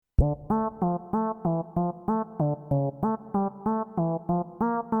Welcome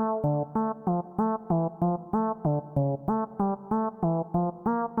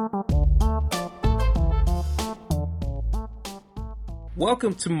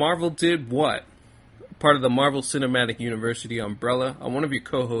to Marvel Did What? Part of the Marvel Cinematic University umbrella. I'm one of your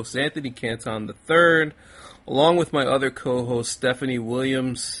co-hosts, Anthony Canton III, along with my other co-host, Stephanie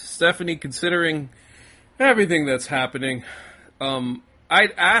Williams. Stephanie, considering everything that's happening,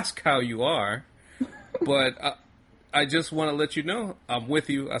 I'd ask how you are, but I just want to let you know I'm with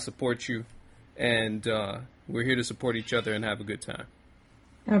you, I support you, and we're here to support each other and have a good time.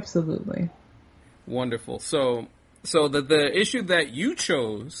 Absolutely. Wonderful. So the issue that you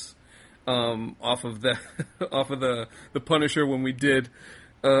chose off of the Punisher when we did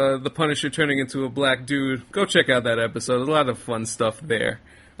the Punisher turning into a black dude, go check out that episode. There's a lot of fun stuff there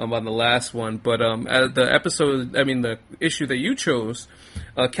on the last one. But the issue that you chose,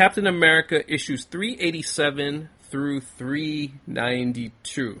 Captain America issues 387 through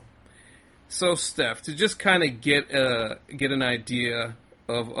 392. So, Steph, to just kind of get an idea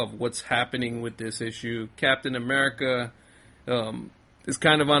of what's happening with this issue, Captain America is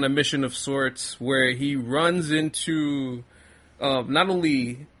kind of on a mission of sorts where he runs into not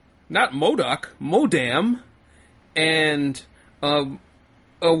MODOK, and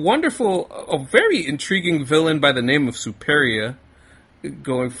a very intriguing villain by the name of Superia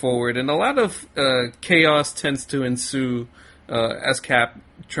going forward, and a lot of chaos tends to ensue as Cap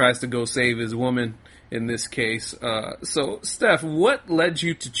tries to go save his woman in this case. So, Steph, what led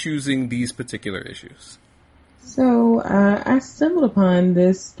you to choosing these particular issues? So, I stumbled upon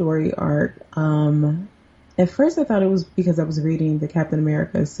this story arc. At first I thought it was because I was reading the Captain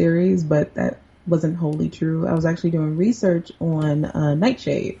America series, but that wasn't wholly true. I was actually doing research on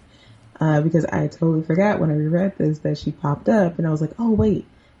Nightshade, because I totally forgot when I reread this that she popped up, and I was like, oh wait,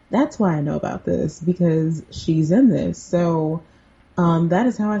 that's why I know about this, because she's in this. So that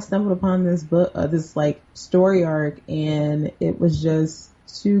is how I stumbled upon this book, this story arc, and it was just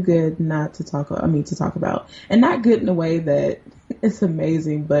too good not to talk about, and not good in a way that it's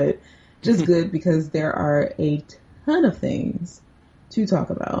amazing, but just good because there are a ton of things to talk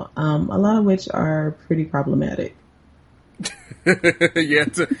about, a lot of which are pretty problematic. Yeah,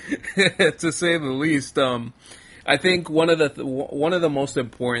 to say the least. I think one of the most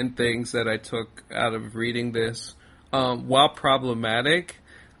important things that I took out of reading this, while problematic,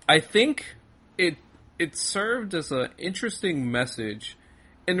 I think it served as an interesting message,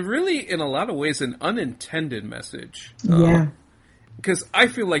 and really, in a lot of ways, an unintended message. Yeah. Because I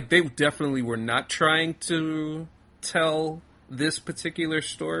feel like they definitely were not trying to tell this particular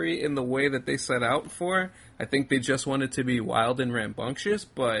story in the way that they set out for. I think they just wanted to be wild and rambunctious,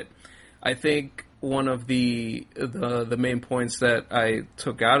 but I think one of the main points that I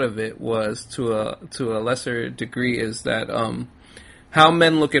took out of it was, to a lesser degree, is that how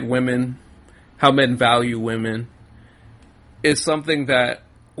men look at women, how men value women, is something that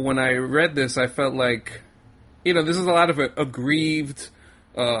when I read this, I felt like, this is a lot of aggrieved,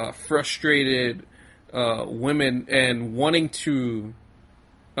 frustrated women, and wanting to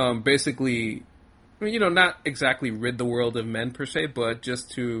basically, not exactly rid the world of men per se, but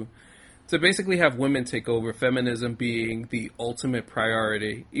just to basically have women take over, feminism being the ultimate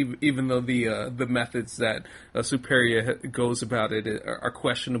priority, even though the methods that Superia goes about it are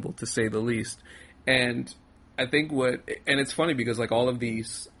questionable, to say the least. And I think and it's funny because all of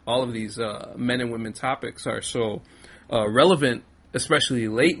these men and women topics are so relevant, especially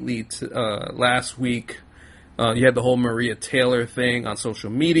lately. Last week, you had the whole Maria Taylor thing on social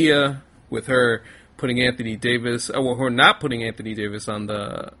media with her putting Anthony Davis, or her not putting Anthony Davis on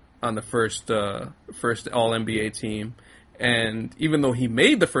the first All NBA team, and even though he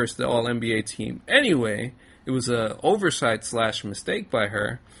made the first All NBA team anyway, it was a oversight / mistake by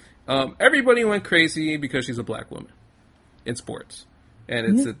her. Everybody went crazy because she's a black woman in sports,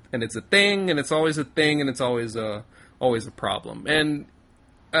 and it's a thing, and it's always a thing, and it's always a problem. And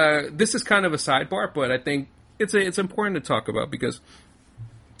this is kind of a sidebar, but I think it's important to talk about, because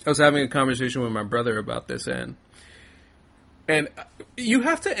I was having a conversation with my brother about this, and you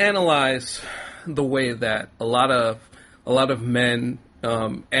have to analyze the way that a lot of men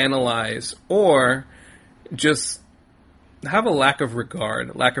analyze, or just have a lack of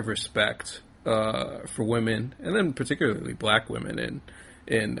regard, lack of respect for women, and then particularly black women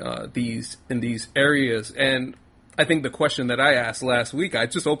in these areas. And I think the question that I asked last week, I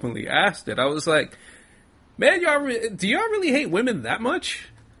just openly asked it. I was like, "Man, do y'all really hate women that much?"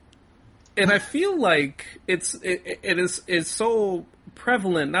 And I feel like it is so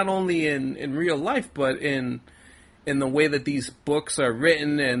prevalent, not only in real life, but in in the way that these books are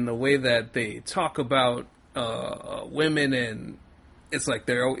written and the way that they talk about women, and it's like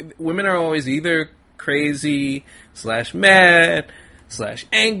women are always either crazy / mad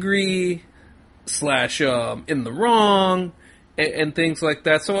 / angry / in the wrong, and things like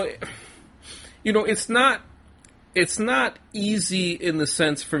that. So, it's not easy in the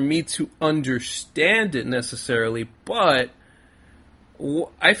sense for me to understand it necessarily, but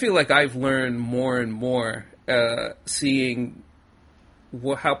I feel like I've learned more and more seeing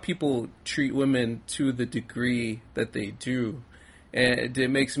how people treat women to the degree that they do. And it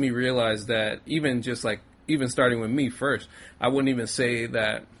makes me realize that even starting with me first, I wouldn't even say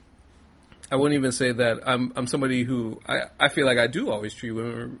that I'm somebody who I feel like I do always treat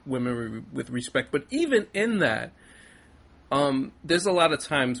women with respect. But even in that, there's a lot of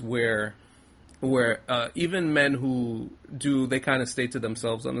times where even men who they kind of stay to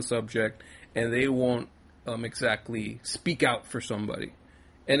themselves on the subject, and they won't exactly speak out for somebody.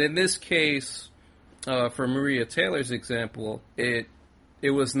 And in this case, for Maria Taylor's example, it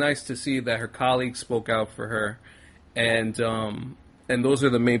was nice to see that her colleagues spoke out for her, and those are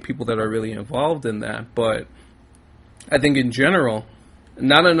the main people that are really involved in that. But I think in general,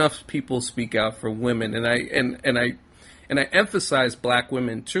 not enough people speak out for women, and I emphasize black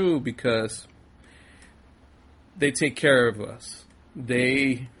women too, because they take care of us,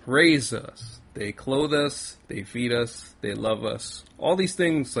 they raise us, they clothe us, they feed us, they love us. All these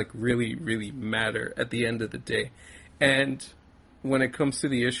things really, really matter at the end of the day. And when it comes to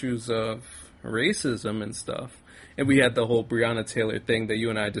the issues of racism and stuff, and we had the whole Breonna Taylor thing that you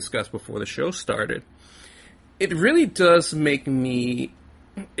and I discussed before the show started, it really does makes me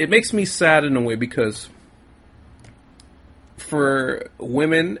sad in a way, because for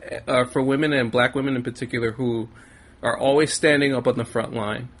women and black women in particular, who are always standing up on the front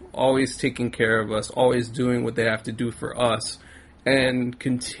line, always taking care of us, always doing what they have to do for us, and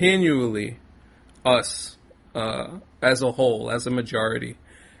continually us as a whole, as a majority,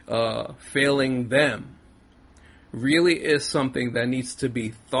 failing them, really is something that needs to be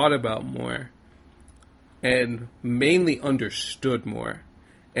thought about more and mainly understood more.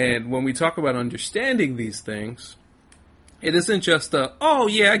 And when we talk about understanding these things, it isn't just oh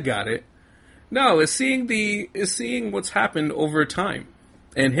yeah, I got it. No, it's seeing what's happened over time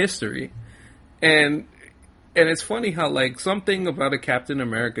and history. And it's funny how something about a Captain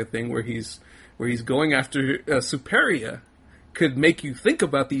America thing where he's going after Superia could make you think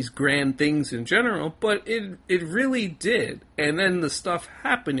about these grand things in general, but it really did. And then the stuff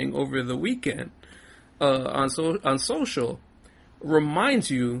happening over the weekend on social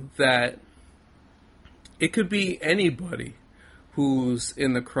reminds you that it could be anybody who's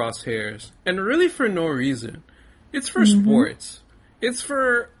in the crosshairs, and really for no reason. It's for sports. It's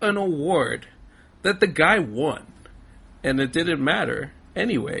for an award that the guy won, and it didn't matter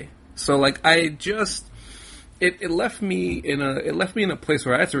anyway. So it left me in a place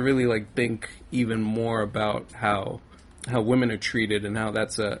where I had to really think even more about how women are treated and how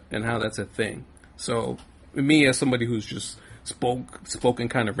that's a thing. So me, as somebody who's just spoke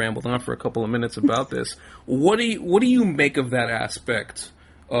and kind of rambled on for a couple of minutes about this, what do you make of that aspect,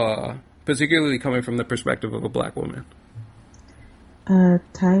 particularly coming from the perspective of a black woman?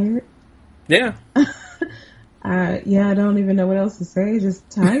 Tired. Yeah. Yeah, I don't even know what else to say. Just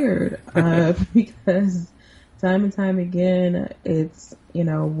tired. Because time and time again, it's,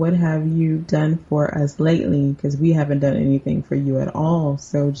 what have you done for us lately? Because we haven't done anything for you at all.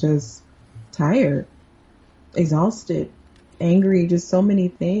 So just tired, exhausted, angry, just so many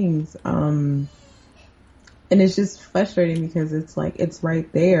things. And it's just frustrating because it's it's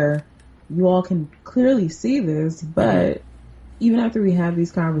right there. You all can clearly see this, but even after we have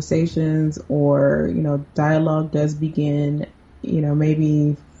these conversations, or, dialogue does begin,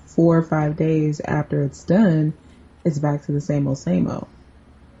 maybe 4 or 5 days after it's done, it's back to the same old, same old.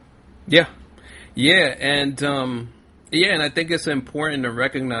 Yeah. Yeah. And, and I think it's important to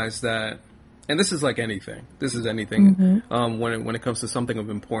recognize that, and this is anything. This is anything. When it comes to something of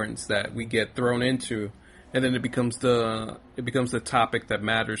importance that we get thrown into, and then it becomes the topic that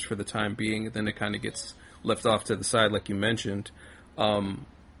matters for the time being, and then it kind of gets left off to the side, like you mentioned.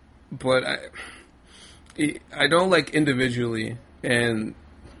 But I don't individually, and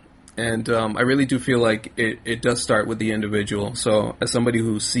I really do feel like it does start with the individual. So as somebody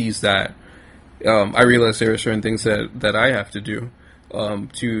who sees that, I realize there are certain things that I have to do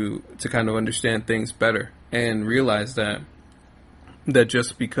to kind of understand things better, and realize that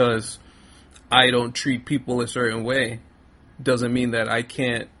just because I don't treat people a certain way doesn't mean that I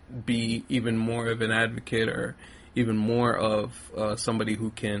can't be even more of an advocate, or even more of somebody who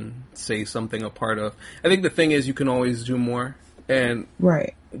can say something a part of. I think the thing is you can always do more. And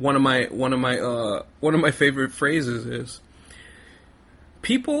Right. one of my favorite phrases is,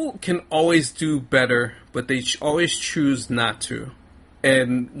 people can always do better, but they always choose not to.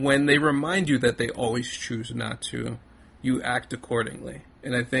 And when they remind you that they always choose not to, you act accordingly.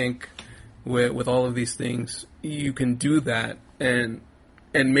 And I think with all of these things, you can do that, and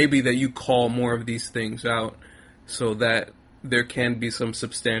maybe that you call more of these things out so that there can be some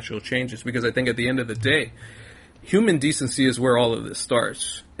substantial changes. Because I think at the end of the day, human decency is where all of this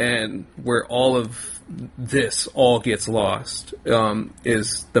starts, and where all of this all gets lost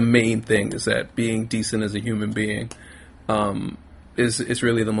is the main thing, is that being decent as a human being is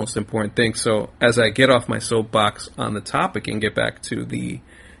really the most important thing. So as I get off my soapbox on the topic and get back to the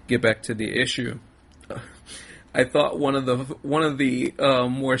issue, I thought one of the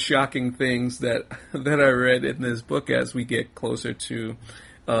more shocking things that I read in this book as we get closer to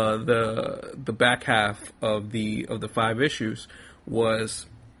the back half of the 5 issues was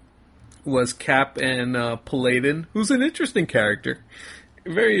Cap and Paladin, who's an interesting character.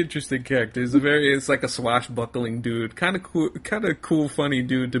 Very interesting character. It's like a swashbuckling dude, kind of cool, funny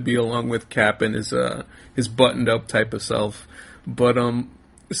dude to be along with Cap and his buttoned up type of self. But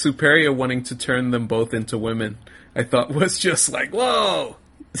Superia wanting to turn them both into women, I thought was just like, whoa.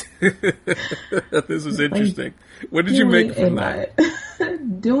 This was interesting. What did you make from that?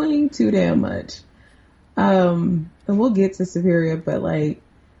 Doing too damn much. And we'll get to Superia, but like,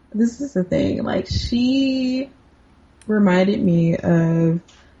 this is the thing. Like, she reminded me of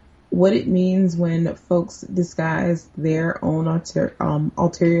what it means when folks disguise their own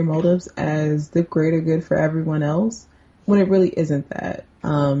ulterior motives as the greater good for everyone else, when it really isn't that.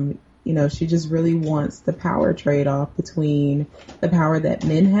 She just really wants the power trade-off between the power that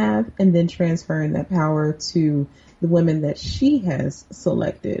men have and then transferring that power to the women that she has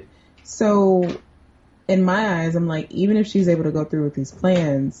selected. So in my eyes, I'm like, even if she's able to go through with these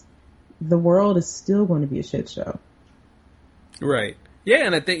plans, the world is still going to be a shit show. Right. Yeah,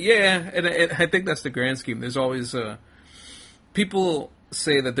 and I think that's the grand scheme. There's always people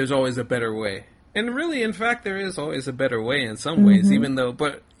say that there's always a better way. And really, in fact, there is always a better way in some ways, Mm-hmm.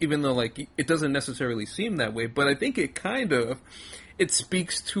 even though like it doesn't necessarily seem that way. But I think it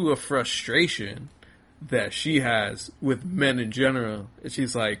speaks to a frustration that she has with men in general.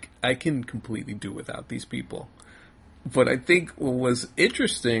 She's like, I can completely do without these people. But I think what was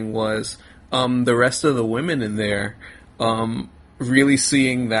interesting was the rest of the women in there really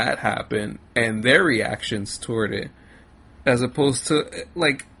seeing that happen and their reactions toward it, as opposed to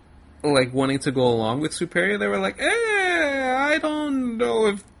like wanting to go along with Superia. They were like, I don't know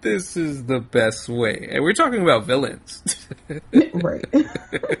if this is the best way. And we're talking about villains. Right.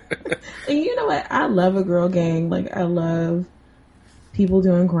 And you know what? I love a girl gang. Like, I love people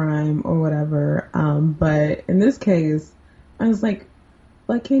doing crime or whatever. But in this case, I was like,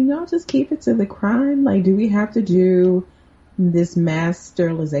 can y'all just keep it to the crime? Like, do we have to do this mass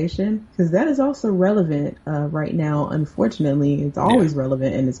sterilization? Because that is also relevant right now. Unfortunately, it's always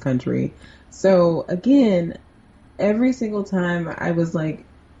relevant in this country. So again, every single time I was like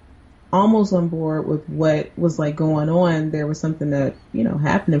almost on board with what was like going on, there was something that,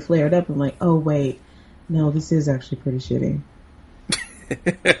 happened and flared up. I'm like, oh wait, no, this is actually pretty shitty.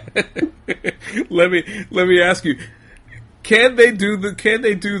 Let me ask you, can they do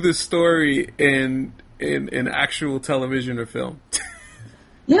the story in actual television or film?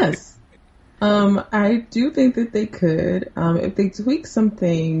 Yes. I do think that they could, if they tweak some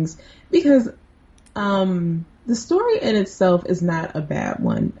things, because the story in itself is not a bad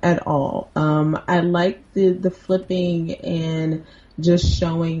one at all. I like the flipping and just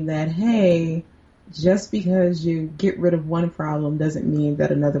showing that, hey, just because you get rid of one problem doesn't mean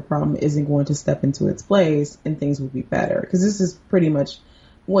that another problem isn't going to step into its place and things will be better. Because this is pretty much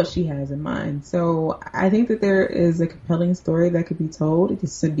what she has in mind. So I think that there is a compelling story that could be told. It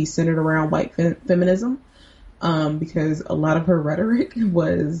could be centered around white feminism, because a lot of her rhetoric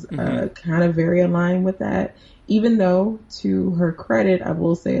was kind of very aligned with that. Even though, to her credit, I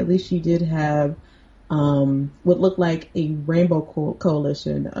will say at least she did have what looked like a rainbow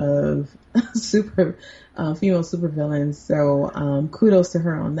coalition of female supervillains. So kudos to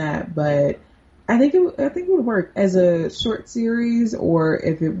her on that. But I think it would work as a short series, or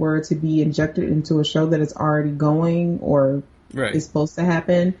if it were to be injected into a show that is already going or is supposed to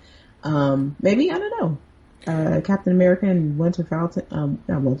happen. Maybe, I don't know. Captain America and Winter Falcon.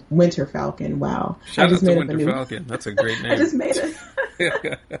 Winter Falcon. Wow! Shout out to Winter Falcon. That's a great name. I just made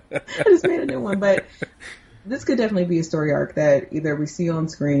a new one. But this could definitely be a story arc that either we see on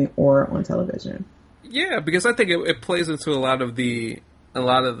screen or on television. Yeah, because I think it plays into a lot of the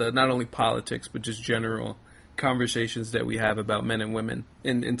not only politics but just general conversations that we have about men and women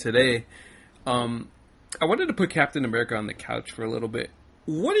in today. I wanted to put Captain America on the couch for a little bit.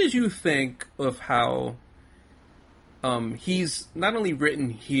 What did you think of how he's not only written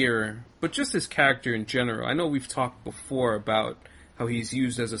here, but just his character in general? I know we've talked before about how he's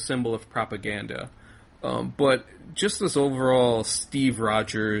used as a symbol of propaganda, but just this overall Steve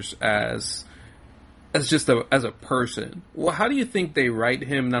Rogers as a person. Well, how do you think they write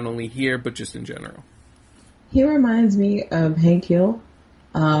him not only here but just in general? He reminds me of Hank Hill.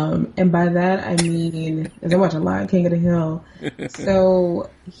 And by that, I mean, as I watch a lot of King of the Hill, so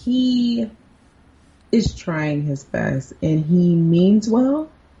he is trying his best and he means well,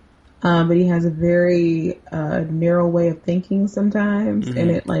 but he has a very narrow way of thinking sometimes, and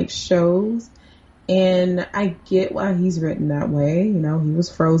it like shows. And I get why he's written that way. You know, he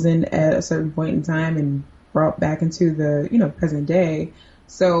was frozen at a certain point in time and brought back into the, present day.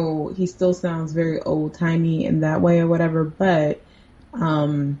 So he still sounds very old timey in that way or whatever, but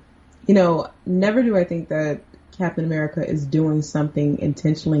never do I think that Captain America is doing something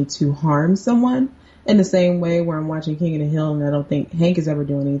intentionally to harm someone, in the same way where I'm watching King of the Hill and I don't think Hank is ever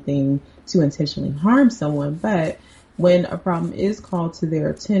doing anything to intentionally harm someone. But when a problem is called to their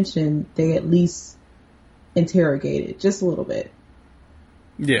attention, they at least interrogate it just a little bit.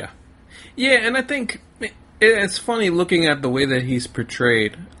 Yeah. Yeah, and I think it's funny looking at the way that he's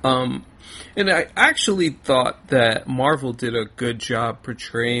portrayed. And I actually thought that Marvel did a good job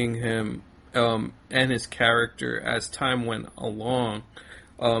portraying him and his character as time went along.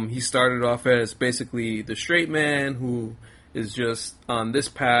 He started off as basically the straight man who is just on this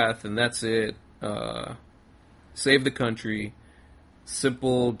path and that's it. Save the country.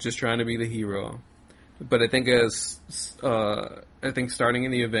 Simple, just trying to be the hero. But I think starting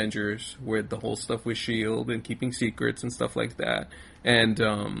in the Avengers, with the whole stuff with S.H.I.E.L.D. and keeping secrets and stuff like that, and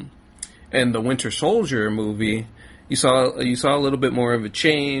the Winter Soldier movie, you saw a little bit more of a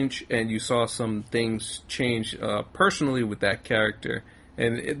change, and you saw some things change personally with that character,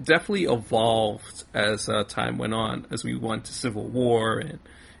 and it definitely evolved as time went on, as we went to Civil War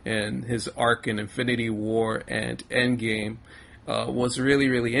and his arc in Infinity War and Endgame was really,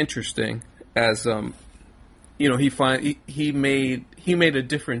 really interesting. As he made a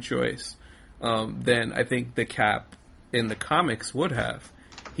different choice than I think the Cap in the comics would have.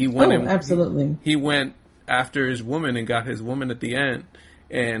 Absolutely. He went after his woman and got his woman at the end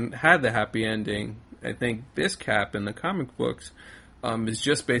and had the happy ending. I think this Cap in the comic books is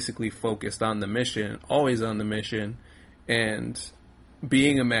just basically focused on the mission, always on the mission, and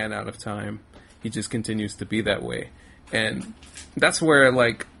being a man out of time. He just continues to be that way. And that's where,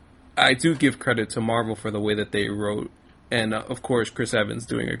 I do give credit to Marvel for the way that they wrote, and of course Chris Evans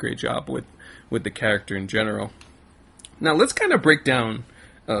doing a great job with the character in general. Now let's kind of break down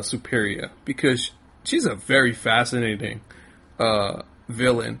Superia, because she's a very fascinating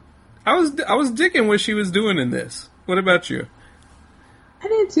villain. I was digging what she was doing in this. What about you? I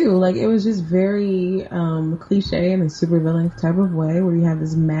did too. It was just very cliche in a supervillain type of way, where you have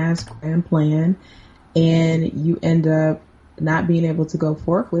this mass grand plan and you end up not being able to go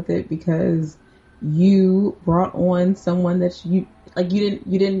forth with it because you brought on someone that you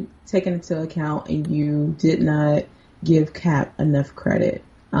didn't take into account, and you did not give Cap enough credit.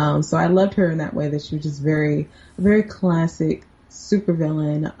 So I loved her in that way, that she was just very classic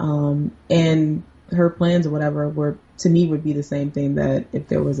supervillain, and her plans or whatever to me would be the same thing that if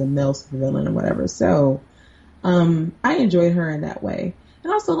there was a male supervillain or whatever. So I enjoyed her in that way.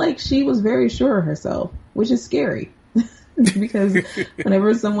 And also, she was very sure of herself, which is scary. Because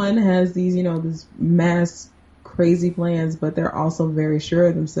whenever someone has these, this mass crazy plans, but they're also very sure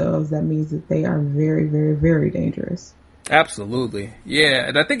of themselves, that means that they are very, very, very dangerous. Absolutely. Yeah,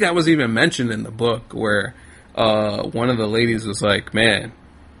 and I think that was even mentioned in the book, where one of the ladies was like, man,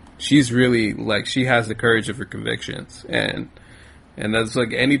 she's really, she has the courage of her convictions. And that's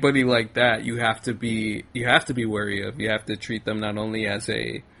anybody like that, you have to be wary of. You have to treat them not only as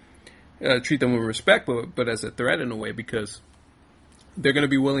treat them with respect, but as a threat in a way, because they're going to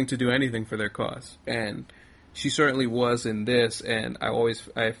be willing to do anything for their cause. And she certainly was in this, and I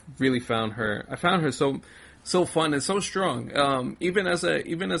really found her so fun and so strong. Even as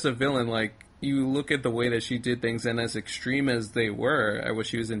a villain, you look at the way that she did things, and as extreme as they were at what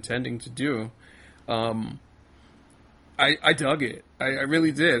she was intending to do, I dug it. I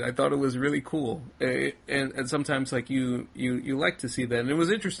really did. I thought it was really cool. And sometimes you like to see that. And it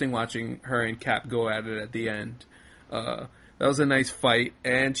was interesting watching her and Cap go at it at the end. That was a nice fight,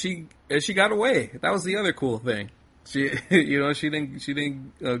 and she got away. That was the other cool thing. She, she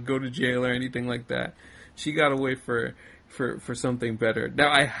didn't go to jail or anything like that. She got away for something better.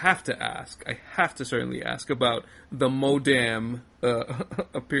 Now I have to certainly ask about the Modam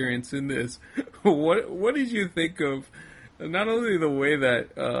appearance in this. What did you think of not only the way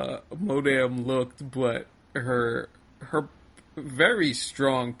that Modam looked, but her very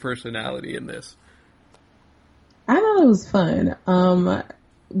strong personality in this? I thought it was fun.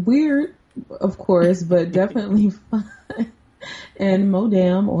 Weird, of course, but definitely fun. And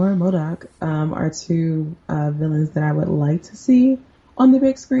Modam or MODOK are two villains that I would like to see on the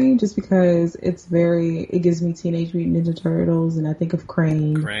big screen, just because it gives me Teenage Mutant Ninja Turtles, and I think of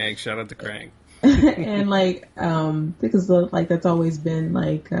Krang. Krang, shout out to Krang. And because that's always been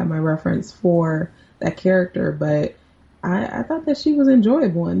my reference for that character, but I thought that she was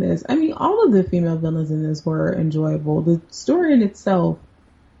enjoyable in this. I mean, all of the female villains in this were enjoyable. The story in itself,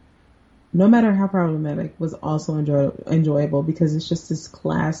 no matter how problematic, was also enjoyable because it's just this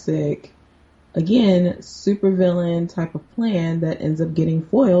classic, again, supervillain type of plan that ends up getting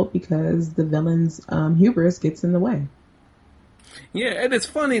foiled because the villain's hubris gets in the way. Yeah, and it's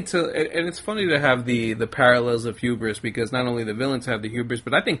funny to have the parallels of hubris, because not only the villains have the hubris,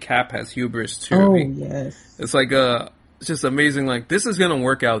 but I think Cap has hubris too. Oh, yes. It's it's just amazing. Like, this is going to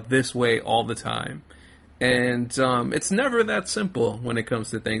work out this way all the time. And it's never that simple when it comes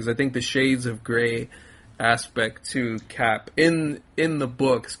to things. I think the shades of gray aspect to Cap in the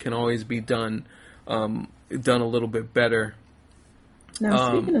books can always be done a little bit better. Now,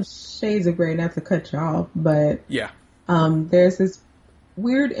 speaking of shades of gray, not to cut you off, but yeah, there's this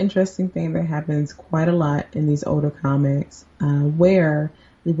weird, interesting thing that happens quite a lot in these older comics, where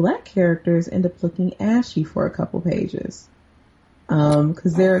the black characters end up looking ashy for a couple pages.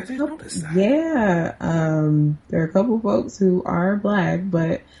 Because there are a couple, there are a couple folks who are black,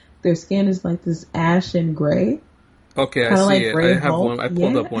 but their skin is like this ashen gray. Okay, I see it. I have one. I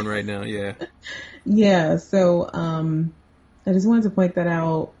pulled up one right now. Yeah. Yeah. So, I just wanted to point that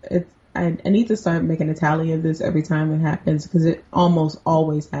out. I need to start making a tally of this every time it happens, because it almost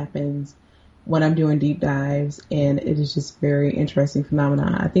always happens when I'm doing deep dives, and it is just very interesting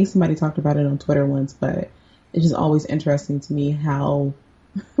phenomenon. I think somebody talked about it on Twitter once, but it's just always interesting to me how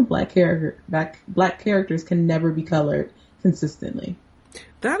black characters can never be colored consistently.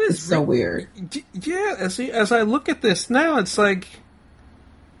 That is so weird. Yeah, as I look at this now, it's like,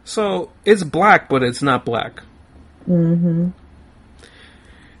 so it's black, but it's not black. Mm-hmm.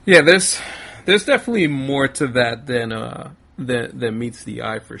 Yeah, there's definitely more to that than meets the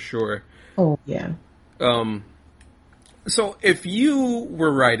eye, for sure. Oh yeah. So if you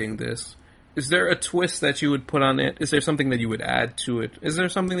were writing this, is there a twist that you would put on it? Is there something that you would add to it? Is there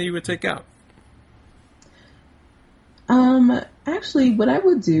something that you would take out? Actually, what I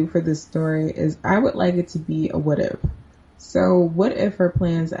would do for this story is I would like it to be a what if. So what if her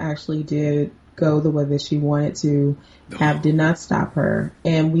plans actually did go the way that she wanted to have, did not stop her,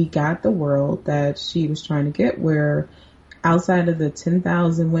 and we got the world that she was trying to get, where outside of the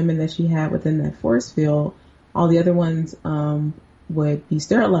 10,000 women that she had within that force field, all the other ones would be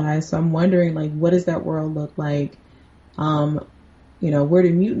sterilized. So I'm wondering, what does that world look like? Where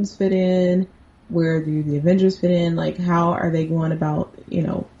do mutants fit in? Where do the Avengers fit in? How are they going about,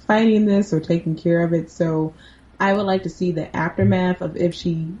 fighting this or taking care of it? So I would like to see the aftermath of if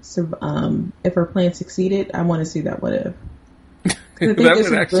her plan succeeded. I want to see that what if. That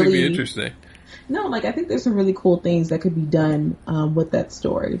would actually be interesting. No, I think there's some really cool things that could be done with that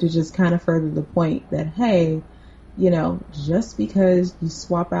story to just kind of further the point that, hey, just because you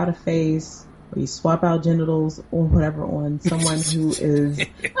swap out a face or you swap out genitals or whatever on someone who is,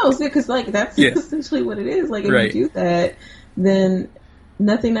 because that's essentially what it is. If you do that, then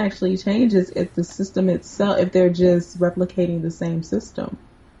nothing actually changes if the system itself, if they're just replicating the same system.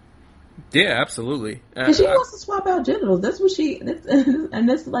 Yeah, absolutely. Because she wants to swap out genitals. That's what and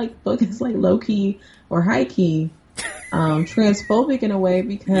this book is low key or high key transphobic in a way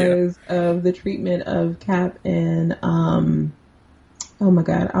because of the treatment of Cap and oh my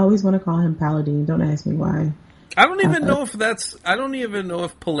god, I always want to call him Paladin. Don't ask me why. I don't even know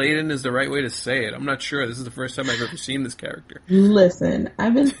if Paladin is the right way to say it. I'm not sure. This is the first time I've ever seen this character. Listen,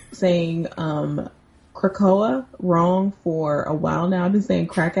 I've been saying Krakoa wrong for a while now. I've been saying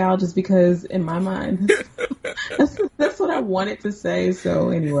Krakow just because in my mind that's what I wanted to say. So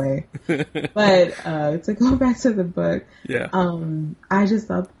anyway, but to go back to the book, I just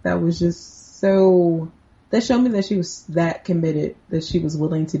thought that was just so. That showed me that she was that committed, that she was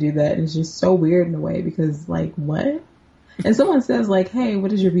willing to do that. And it's just so weird in a way because, what? And someone says, hey,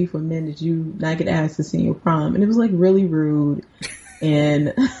 what is your beef with men? Did you not get asked to sing your prom? And it was, really rude.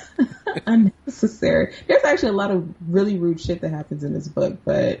 And unnecessary. There's actually a lot of really rude shit that happens in this book,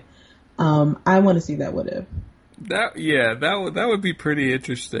 but I want to see that what if. That would be pretty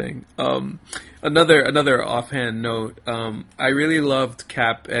interesting. Another offhand note. I really loved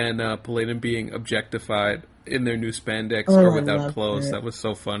Cap and Paladin being objectified in their new spandex or without clothes. That was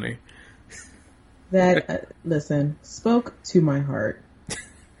so funny. That listen, spoke to my heart.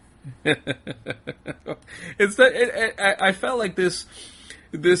 It's that I felt like these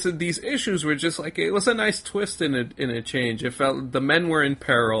issues were just like, it was a nice twist in a change. It felt the men were in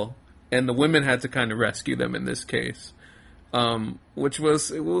peril and the women had to kind of rescue them in this case, which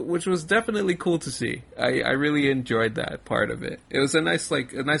was definitely cool to see. I really enjoyed that part of it. It was a nice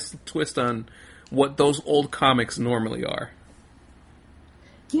twist on what those old comics normally are.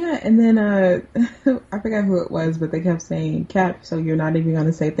 Yeah, and then I forgot who it was, but they kept saying, Cap, so you're not even going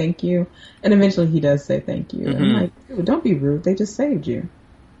to say thank you? And eventually he does say thank you. Mm-hmm. I'm like, dude, don't be rude. They just saved you.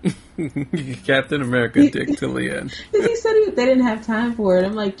 Captain America dick till the end. Because he said they didn't have time for it.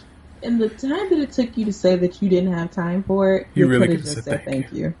 I'm like, in the time that it took you to say that you didn't have time for it, you really could have just said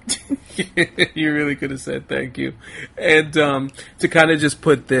thank you. You really could have said thank you. And to kind of just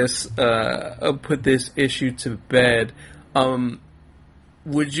put this issue to bed, do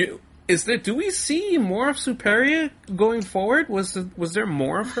we see more of Superia going forward? Was there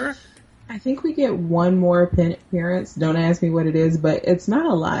more of her? I think we get one more appearance. Don't ask me what it is, but it's not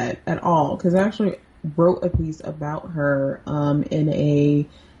a lot at all. Because I actually wrote a piece about her in a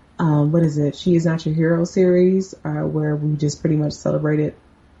what is it? She Is Not Your Hero series, where we just pretty much celebrated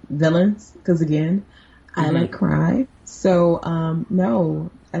villains. Because again, I like crime. So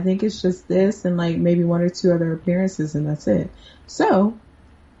no, I think it's just this and like maybe one or two other appearances, and that's it. So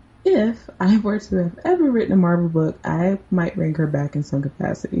if I were to have ever written a Marvel book, I might bring her back in some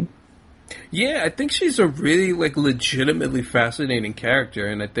capacity. Yeah, I think she's a really legitimately fascinating character,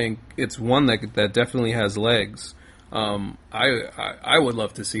 and I think it's one that definitely has legs. I would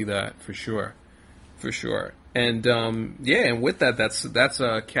love to see that for sure. And and with that's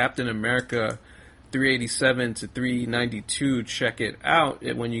Captain America 387 to 392. Check it out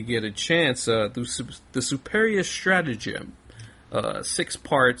when you get a chance. The Superia Stratagem, 6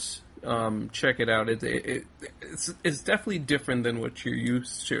 parts. Check it out. It's definitely different than what you're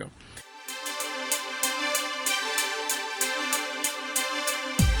used to.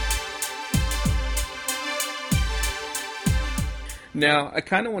 Now, I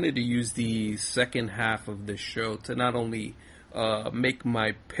kind of wanted to use the second half of this show to not only make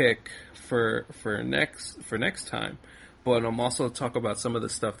my pick for next time, but also talk about some of the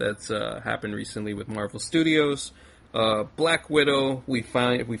stuff that's happened recently with Marvel Studios. Black Widow, we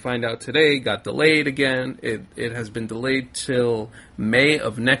find out today, got delayed again. It has been delayed till May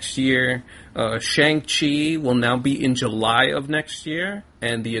of next year. Shang-Chi will now be in July of next year,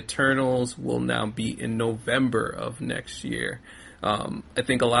 and the Eternals will now be in November of next year. I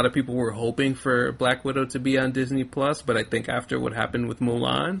think a lot of people were hoping for Black Widow to be on Disney Plus, but I think after what happened with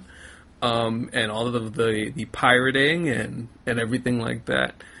Mulan, and all of the pirating and everything like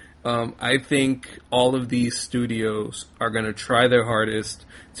that, I think all of these studios are going to try their hardest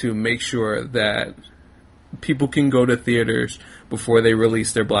to make sure that people can go to theaters before they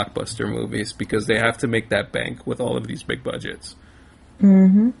release their blockbuster movies, because they have to make that bank with all of these big budgets.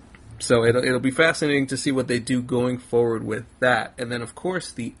 Mm-hmm. So it'll be fascinating to see what they do going forward with that. And then, of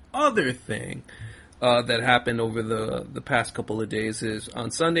course, the other thing that happened over the past couple of days is on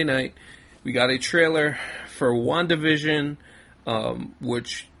Sunday night, we got a trailer for WandaVision,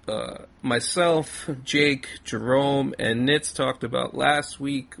 which myself, Jake, Jerome, and Nitz talked about last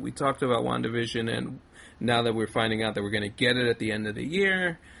week. We talked about WandaVision, and now that we're finding out that we're going to get it at the end of the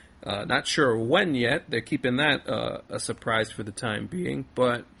year, not sure when yet. They're keeping that a surprise for the time being,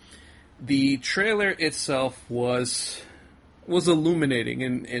 but the trailer itself was illuminating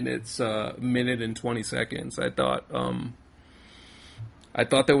in its minute and 20 seconds. I thought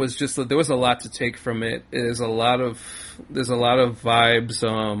there was a lot to take from it. There's a lot of vibes,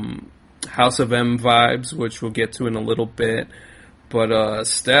 House of M vibes, which we'll get to in a little bit. But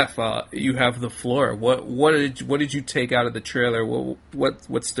Steph, you have the floor. What did you take out of the trailer?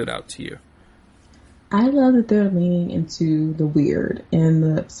 What stood out to you? I love that they're leaning into the weird and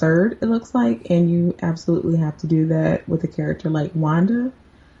the absurd, it looks like, and you absolutely have to do that with a character like Wanda.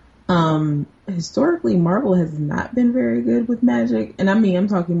 Historically, Marvel has not been very good with magic, and I'm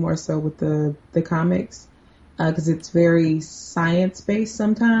talking more so with the comics, because it's very science-based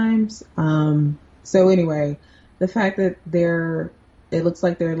sometimes. So anyway, the fact that it looks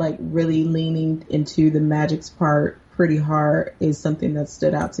like they're really leaning into the magics part pretty hard is something that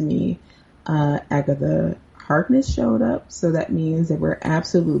stood out to me. Agatha Harkness showed up, so that means that we're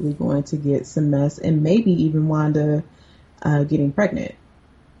absolutely going to get some mess, and maybe even Wanda getting pregnant,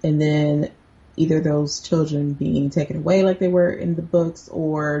 and then either those children being taken away like they were in the books,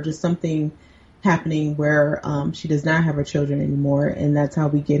 or just something happening where she does not have her children anymore, and that's how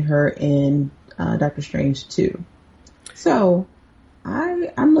we get her in Doctor Strange 2. So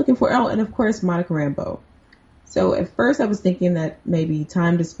I'm looking for, oh, and of course Monica Rambeau. So at first I was thinking that maybe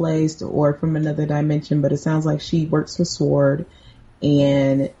time displaced or from another dimension, but it sounds like she works for SWORD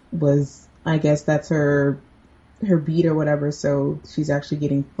and was, I guess that's her beat or whatever, so she's actually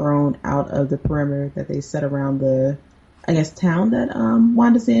getting thrown out of the perimeter that they set around the, I guess, town that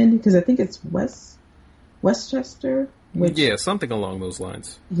Wanda's in, because I think it's Westchester. Yeah, something along those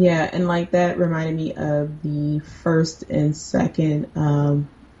lines. Yeah, and like that reminded me of the first and second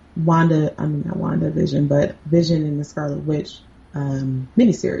Vision, but Vision and the Scarlet Witch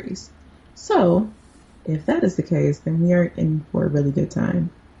miniseries. So, if that is the case, then we are in for a really good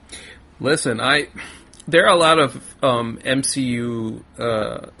time. Listen, there are a lot of MCU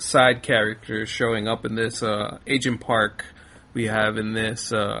side characters showing up in this. Agent Park we have in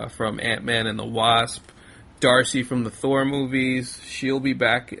this from Ant-Man and the Wasp. Darcy from the Thor movies. She'll be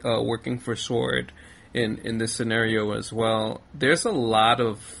back working for SWORD in this scenario as well. There's a lot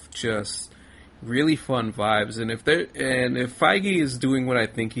of just really fun vibes, and if Feige is doing what I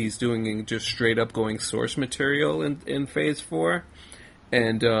think he's doing and just straight up going source material in Phase 4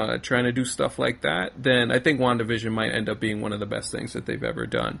 and trying to do stuff like that, then I think WandaVision might end up being one of the best things that they've ever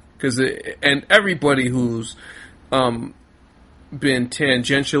done. And everybody who's been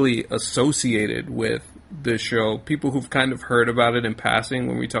tangentially associated with the show, people who've kind of heard about it in passing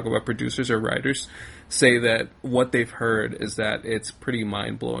when we talk about producers or writers, say that what they've heard is that it's pretty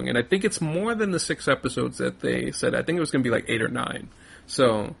mind-blowing. And I think it's more than the 6 episodes that they said. I think it was going to be like 8 or 9.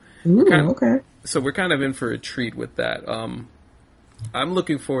 So, So we're kind of in for a treat with that. I'm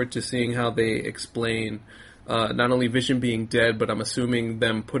looking forward to seeing how they explain not only Vision being dead, but I'm assuming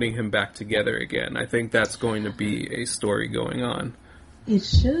them putting him back together again. I think that's going to be a story going on. It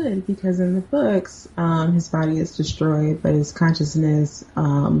should, because in the books, his body is destroyed, but his consciousness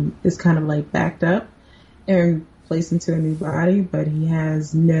is kind of like backed up and placed into a new body, but he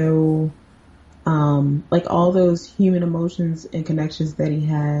has no, like all those human emotions and connections that he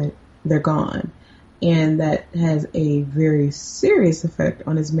had, they're gone. And that has a very serious effect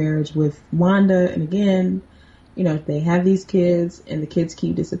on his marriage with Wanda. And again, you know, they have these kids and the kids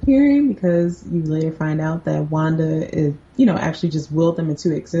keep disappearing because you later find out that Wanda is, you know, actually just willed them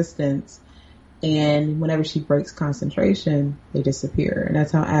into existence. And whenever she breaks concentration, they disappear. And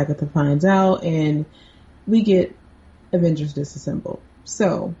that's how Agatha finds out. And we get Avengers Disassembled.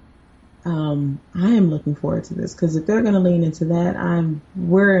 So, I am looking forward to this because if they're going to lean into that,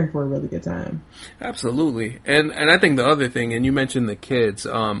 we're in for a really good time. Absolutely. And I think the other thing, and you mentioned the kids,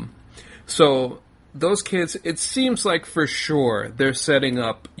 so those kids, it seems like for sure they're setting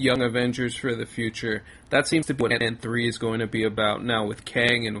up Young Avengers for the future. That seems to be what Ant-Man 3 is going to be about now with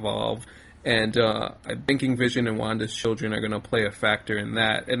Kang involved. And I'm thinking Vision and Wanda's children are going to play a factor in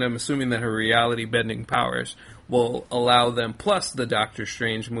that. And I'm assuming that her reality-bending powers will allow them, plus the Doctor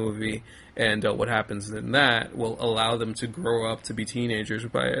Strange movie and what happens in that, will allow them to grow up to be teenagers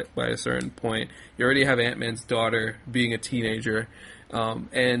by a certain point. You already have Ant-Man's daughter being a teenager.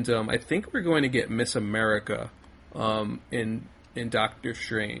 And I think we're going to get Miss America in Doctor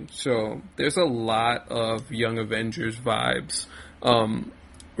Strange. So there's a lot of Young Avengers vibes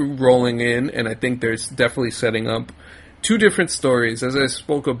rolling in, and I think there's definitely setting up 2 different stories. As I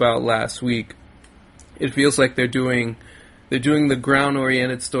spoke about last week, it feels like they're doing the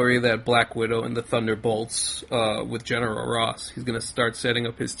ground-oriented story that Black Widow and the Thunderbolts with General Ross. He's going to start setting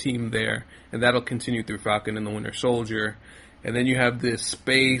up his team there, and that'll continue through Falcon and the Winter Soldier. And then you have this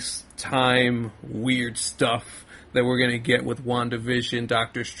space, time, weird stuff that we're going to get with WandaVision,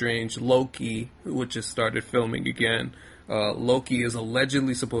 Doctor Strange, Loki, which just started filming again. Loki is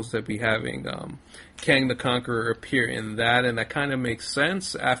allegedly supposed to be having Kang the Conqueror appear in that, and that kind of makes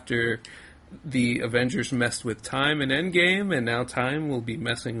sense after the Avengers messed with time in Endgame, and now time will be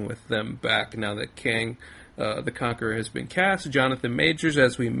messing with them back now that Kang the Conqueror has been cast. Jonathan Majors,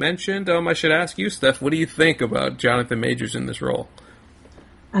 as we mentioned. I should ask you, Steph, what do you think about Jonathan Majors in this role?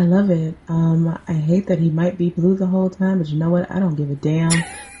 I love it. I hate that he might be blue the whole time, but you know what? I don't give a damn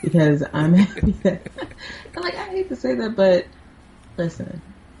because I'm happy that... I hate to say that, but listen,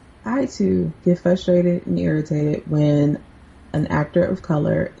 I too get frustrated and irritated when an actor of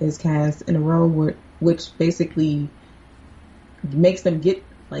color is cast in a role which basically makes them get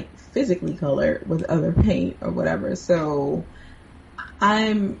physically colored with other paint or whatever. So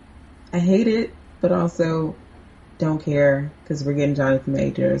I hate it, but also don't care because we're getting Jonathan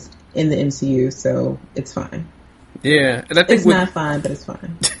Majors in the MCU, so it's fine. Yeah, and I think it's not fine, but it's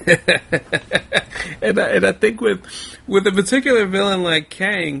fine. and I think with a particular villain like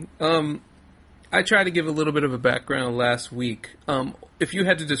Kang, I tried to give a little bit of a background last week. If you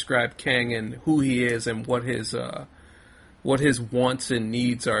had to describe Kang and who he is and what his wants and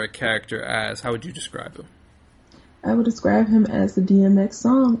needs are a character as, how would you describe him? I would describe him as the DMX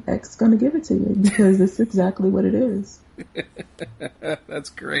song, X Gonna Give It To You, because it's exactly what it is. That's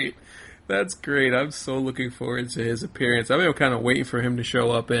great. That's great. I'm so looking forward to his appearance. I've been kind of waiting for him to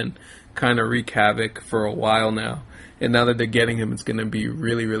show up and kind of wreak havoc for a while now. And now that they're getting him, it's going to be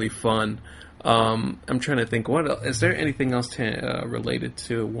really, really fun. I'm trying to think, what else? Is there anything else related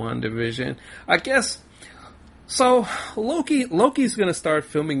to WandaVision? I guess... So, Loki's going to start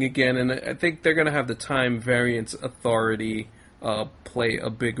filming again, and I think they're going to have the Time Variance Authority play a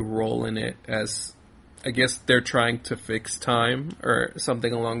big role in it, as I guess they're trying to fix time, or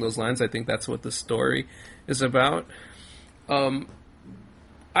something along those lines. I think that's what the story is about. I've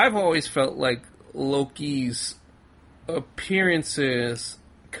always felt like Loki's appearances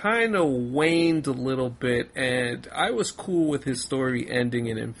kind of waned a little bit, and I was cool with his story ending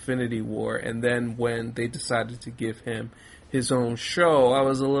in Infinity War, and then when they decided to give him his own show, I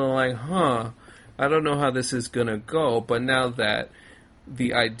was a little like, I don't know how this is gonna go, but now that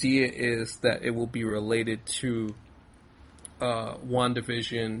the idea is that it will be related to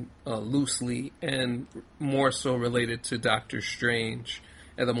WandaVision loosely, and more so related to Doctor Strange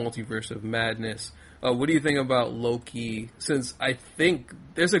and the Multiverse of Madness. What do you think about Loki? Since I think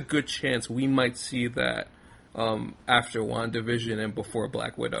there's a good chance we might see that after WandaVision and before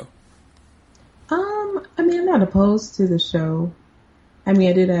Black Widow. I mean, I'm not opposed to the show. I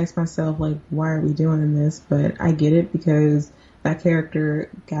mean, I did ask myself, like, why are we doing this? But I get it because that character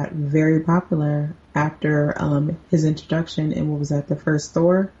got very popular after his introduction in what was that, the first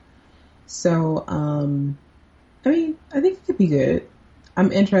Thor. So, I mean, I think it could be good.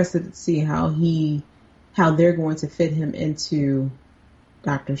 I'm interested to see how they're going to fit him into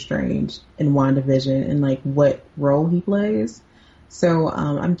Doctor Strange and WandaVision and like what role he plays. So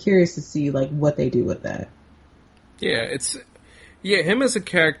I'm curious to see like what they do with that. Yeah, him as a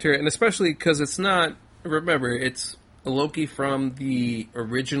character, and especially because it's not. Remember, it's Loki from the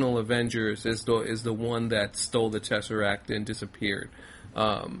original Avengers is the one that stole the Tesseract and disappeared.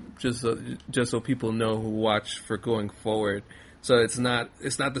 Just so people know who watch for going forward. So it's not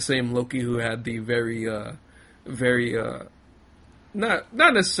the same Loki who had the very not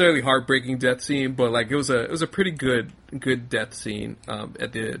necessarily heartbreaking death scene, but like it was a pretty good death scene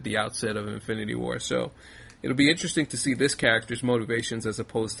at the outset of Infinity War. So it'll be interesting to see this character's motivations as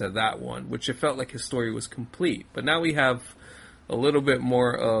opposed to that one, which it felt like his story was complete. But now we have a little bit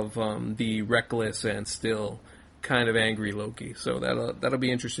more of the reckless and still kind of angry Loki. So that'll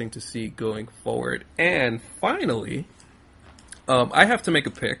be interesting to see going forward. And finally, I have to make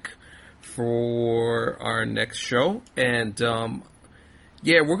a pick for our next show, and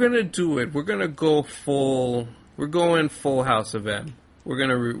we're gonna do it. We're gonna go full. We're going full House of M. We're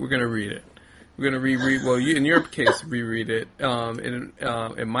gonna read it. We're gonna reread. Well, in your case, reread it.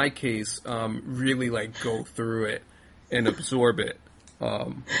 In my case, really like go through it and absorb it.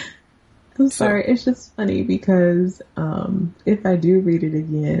 I'm sorry, it's just funny because if I do read it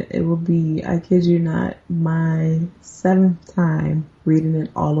again, it will be, I kid you not, my 7th time reading it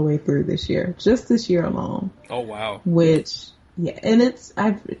all the way through this year. Just this year alone. Oh, wow. Which, yeah, and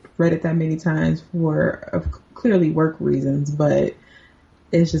I've read it that many times for clearly work reasons, but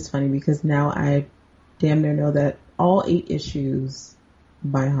it's just funny because now I damn near know that all 8 issues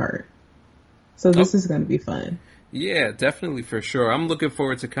by heart. So this is going to be fun. Yeah, definitely, for sure. I'm looking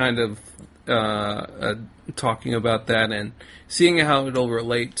forward to kind of talking about that and seeing how it'll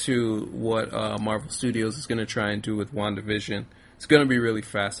relate to what Marvel Studios is going to try and do with WandaVision. It's going to be really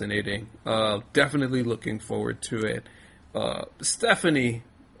fascinating. Definitely looking forward to it. Stephanie,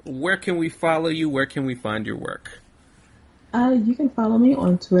 where can we follow you? Where can we find your work? You can follow me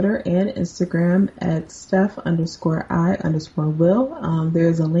on Twitter and Instagram at Steph_I_Will.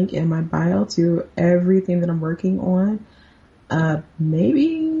 There's a link in my bio to everything that I'm working on. Not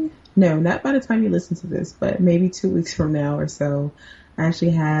by the time you listen to this, but maybe 2 weeks from now or so, I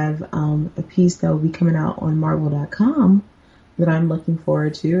actually have a piece that will be coming out on Marvel.com that I'm looking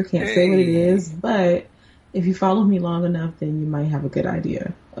forward to. I can't say what it is, but if you follow me long enough, then you might have a good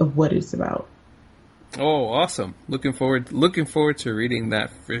idea of what it's about. Oh, awesome. Looking forward to reading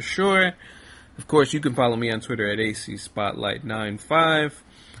that for sure. Of course, you can follow me on Twitter at ACSpotlight95.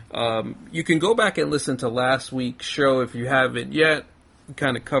 You can go back and listen to last week's show if you haven't yet.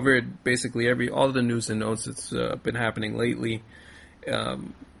 kind of covered basically all of the news and notes that's been happening lately.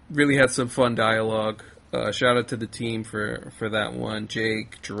 Really had some fun dialogue. Shout out to the team for that one.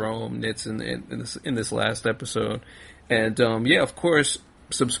 Jake, Jerome, Nitz in this last episode. And yeah, of course,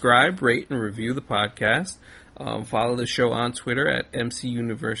 subscribe, rate, and review the podcast. Follow the show on Twitter at MC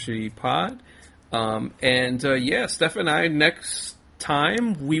University Pod. Yeah, Steph and I, next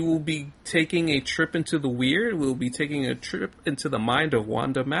time, we will be taking a trip into the weird. We'll be taking a trip into the mind of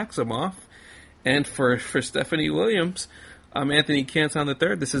Wanda Maximoff. And for Stephanie Williams, I'm Anthony Canton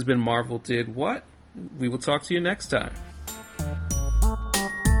III. This has been Marvel Did What? We will talk to you next time.